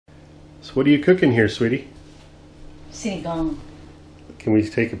So what are you cooking here, sweetie? Sinigang. Can we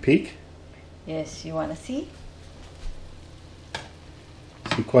take a peek? Yes, you wanna see?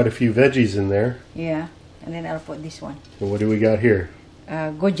 See quite a few veggies in there. Yeah, and then I'll put this one. And what do we got here?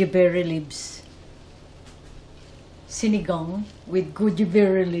 Goji berry leaves. Sinigang with goji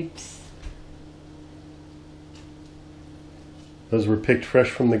berry leaves. Those were picked fresh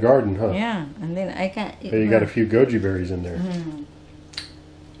from the garden, huh? Yeah, and then I can. Oh, you got a few goji berries in there.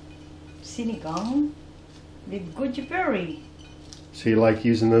 Sinigang with goji berry. So you like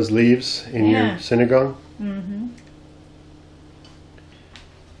using those leaves in your sinigang?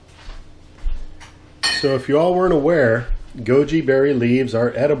 So if you all weren't aware, goji berry leaves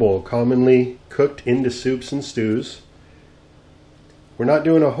are edible, commonly cooked into soups and stews. We're not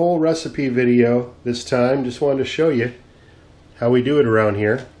doing a whole recipe video this time, just wanted to show you how we do it around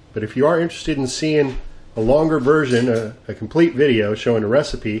here. But if you are interested in seeing a longer version, a complete video showing a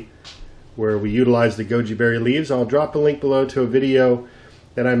recipe where we utilize the goji berry leaves, I'll drop a link below to a video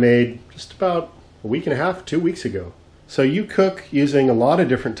that I made just about a week and a half, 2 weeks ago. So you cook using a lot of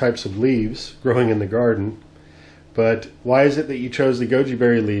different types of leaves growing in the garden, but why is it that you chose the goji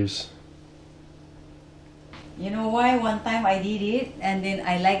berry leaves? You know why? One time I did it and then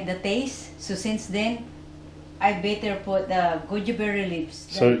I liked the taste. So since then, I better put the goji berry leaves.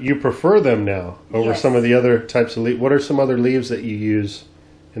 So you prefer them now over some of the other types of leaves. What are some other leaves that you use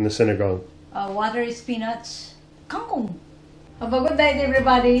in the sinigang? Water spinach, kangkong. Have a good night,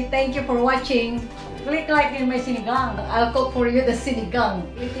 everybody. Thank you for watching. Click like in my sinigang. I'll cook for you the sinigang.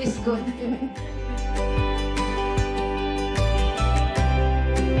 It is good.